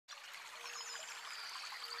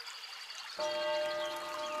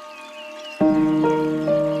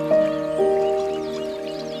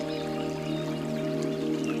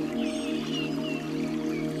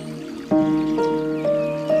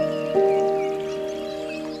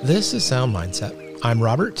This is Sound Mindset. I'm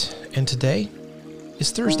Robert, and today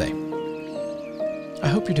is Thursday. I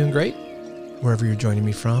hope you're doing great. Wherever you're joining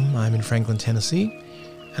me from, I'm in Franklin, Tennessee,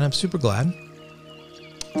 and I'm super glad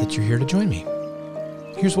that you're here to join me.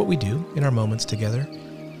 Here's what we do in our moments together.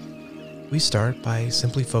 We start by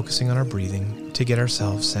simply focusing on our breathing to get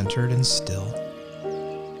ourselves centered and still.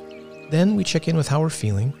 Then we check in with how we're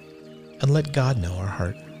feeling and let God know our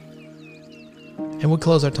heart. And we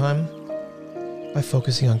close our time by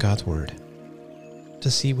focusing on God's Word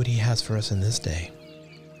to see what He has for us in this day.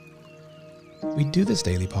 We do this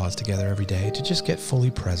daily pause together every day to just get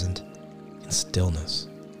fully present in stillness,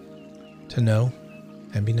 to know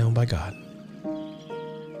and be known by God.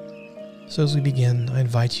 So as we begin, I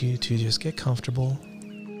invite you to just get comfortable,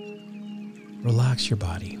 relax your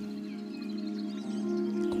body,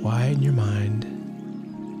 quieten your mind.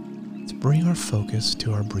 Let's bring our focus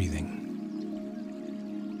to our breathing.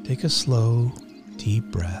 Take a slow, deep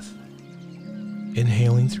breath,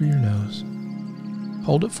 inhaling through your nose.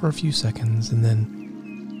 Hold it for a few seconds and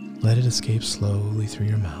then let it escape slowly through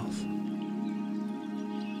your mouth.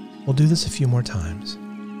 We'll do this a few more times,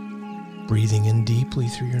 breathing in deeply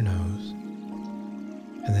through your nose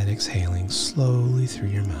and then exhaling slowly through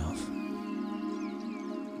your mouth.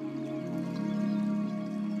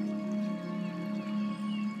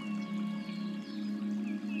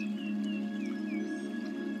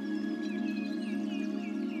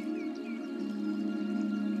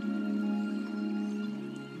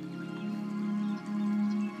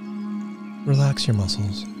 Relax your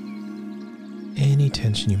muscles. Any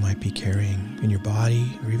tension you might be carrying in your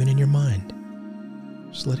body or even in your mind,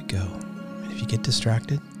 just let it go. And if you get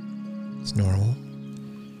distracted, it's normal.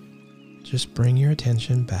 Just bring your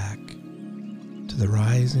attention back to the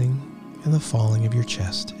rising and the falling of your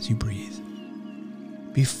chest as you breathe.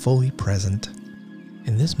 Be fully present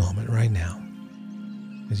in this moment right now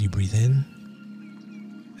as you breathe in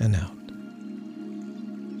and out.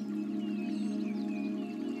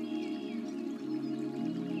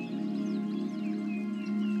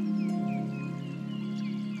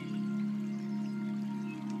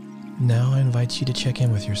 Now I invite you to check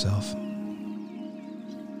in with yourself.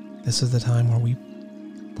 This is the time where we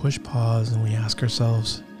push pause and we ask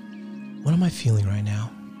ourselves, what am I feeling right now?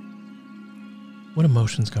 What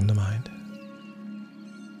emotions come to mind?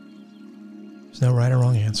 There's no right or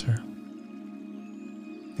wrong answer.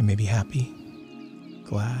 It may be happy,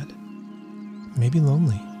 glad, maybe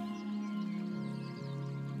lonely.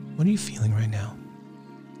 What are you feeling right now?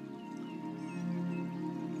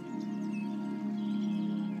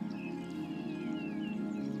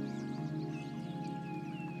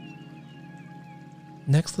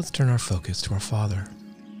 Next, let's turn our focus to our Father,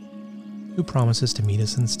 who promises to meet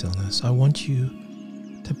us in stillness. I want you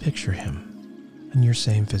to picture Him in your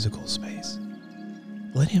same physical space.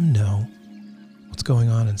 Let Him know what's going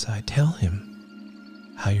on inside. Tell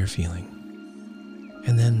Him how you're feeling.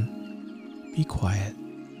 And then be quiet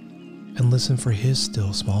and listen for His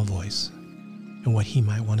still small voice and what He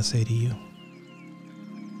might want to say to you.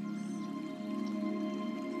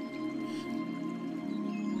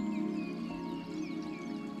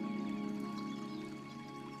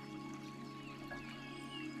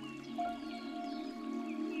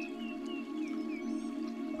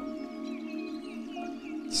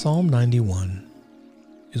 Psalm 91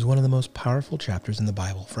 is one of the most powerful chapters in the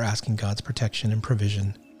Bible for asking God's protection and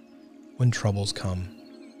provision when troubles come.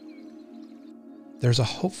 There's a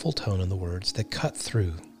hopeful tone in the words that cut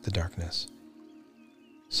through the darkness.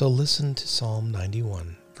 So listen to Psalm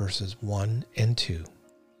 91, verses 1 and 2.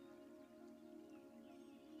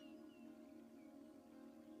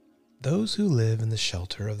 Those who live in the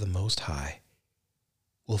shelter of the Most High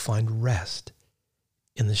will find rest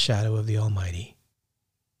in the shadow of the Almighty.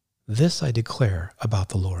 This I declare about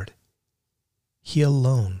the Lord. He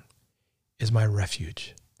alone is my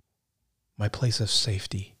refuge, my place of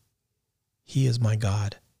safety. He is my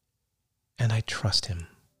God, and I trust Him.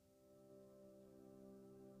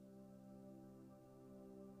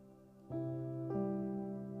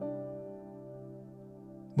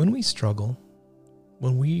 When we struggle,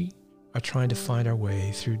 when we are trying to find our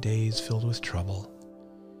way through days filled with trouble,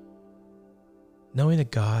 knowing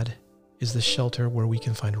that God is the shelter where we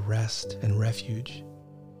can find rest and refuge,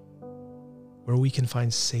 where we can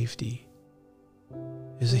find safety,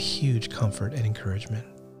 is a huge comfort and encouragement.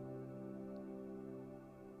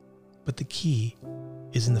 But the key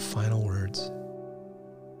is in the final words.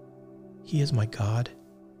 He is my God,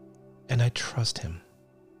 and I trust him.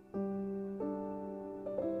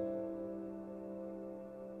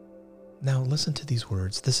 Now listen to these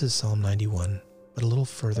words. This is Psalm 91, but a little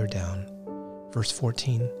further down, verse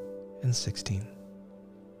 14 and 16.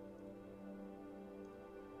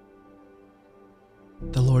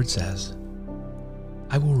 The Lord says,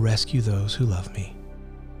 I will rescue those who love me.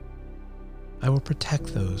 I will protect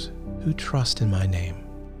those who trust in my name.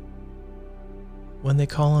 When they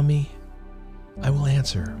call on me, I will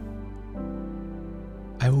answer.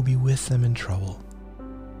 I will be with them in trouble.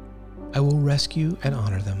 I will rescue and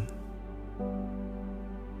honor them.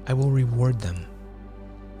 I will reward them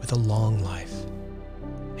with a long life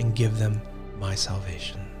and give them my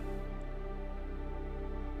salvation.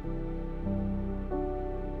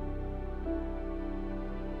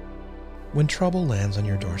 When trouble lands on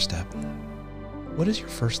your doorstep, what is your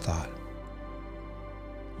first thought?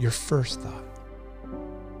 Your first thought.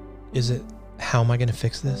 Is it, how am I going to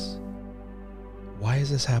fix this? Why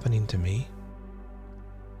is this happening to me?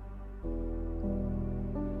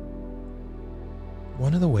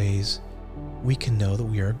 One of the ways we can know that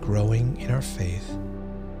we are growing in our faith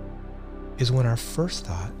is when our first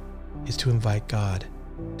thought is to invite God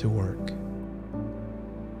to work.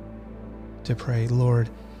 To pray, Lord,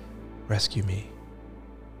 rescue me,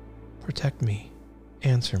 protect me,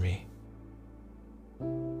 answer me.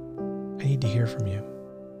 I need to hear from you.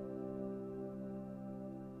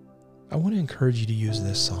 I want to encourage you to use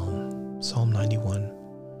this psalm, Psalm 91,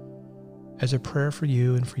 as a prayer for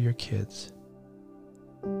you and for your kids.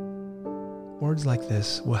 Words like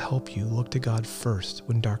this will help you look to God first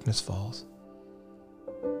when darkness falls.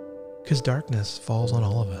 Because darkness falls on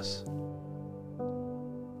all of us.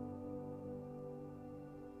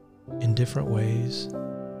 In different ways,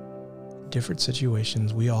 different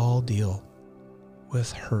situations, we all deal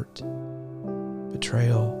with hurt,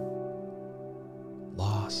 betrayal,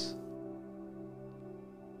 loss.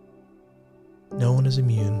 No one is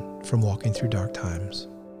immune from walking through dark times.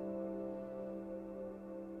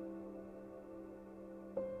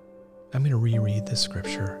 I'm going to reread this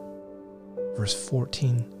scripture, verse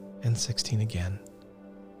 14 and 16 again.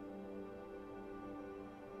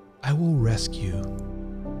 I will rescue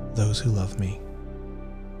those who love me.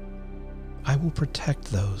 I will protect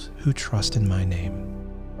those who trust in my name.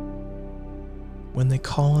 When they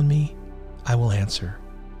call on me, I will answer.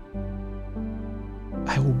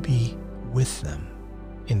 I will be with them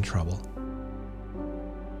in trouble.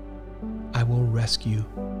 I will rescue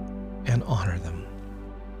and honor them.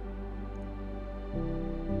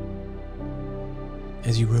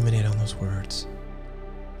 As you ruminate on those words,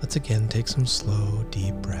 let's again take some slow,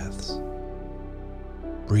 deep breaths,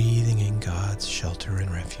 breathing in God's shelter and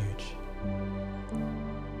refuge.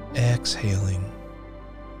 Exhaling,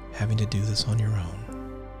 having to do this on your own.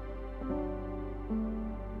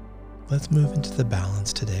 Let's move into the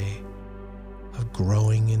balance today of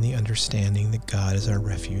growing in the understanding that God is our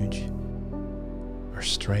refuge, our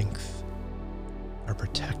strength, our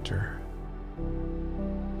protector,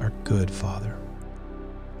 our good Father,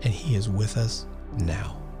 and He is with us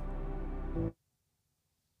now.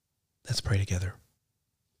 Let's pray together.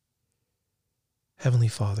 Heavenly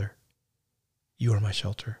Father, you are my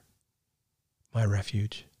shelter, my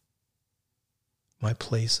refuge, my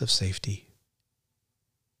place of safety,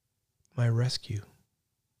 my rescue,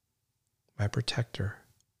 my protector,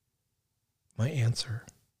 my answer.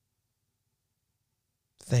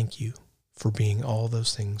 Thank you for being all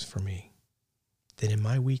those things for me, that in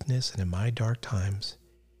my weakness and in my dark times,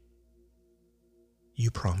 you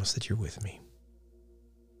promise that you're with me.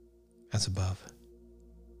 As above,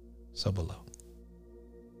 so below.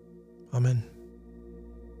 Amen.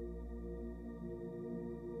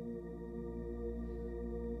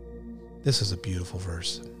 This is a beautiful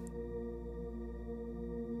verse.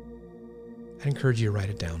 I encourage you to write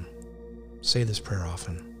it down. Say this prayer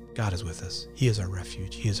often. God is with us. He is our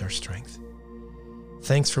refuge. He is our strength.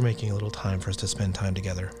 Thanks for making a little time for us to spend time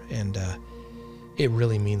together. And it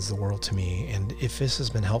really means the world to me. And if this has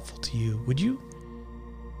been helpful to you, would you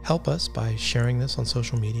help us by sharing this on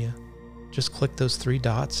social media? Just click those 3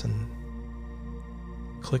 dots and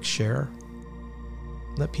click share.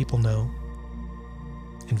 Let people know.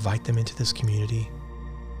 Invite them into this community.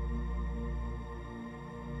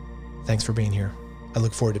 Thanks for being here. I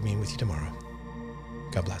look forward to being with you tomorrow.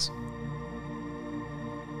 God bless.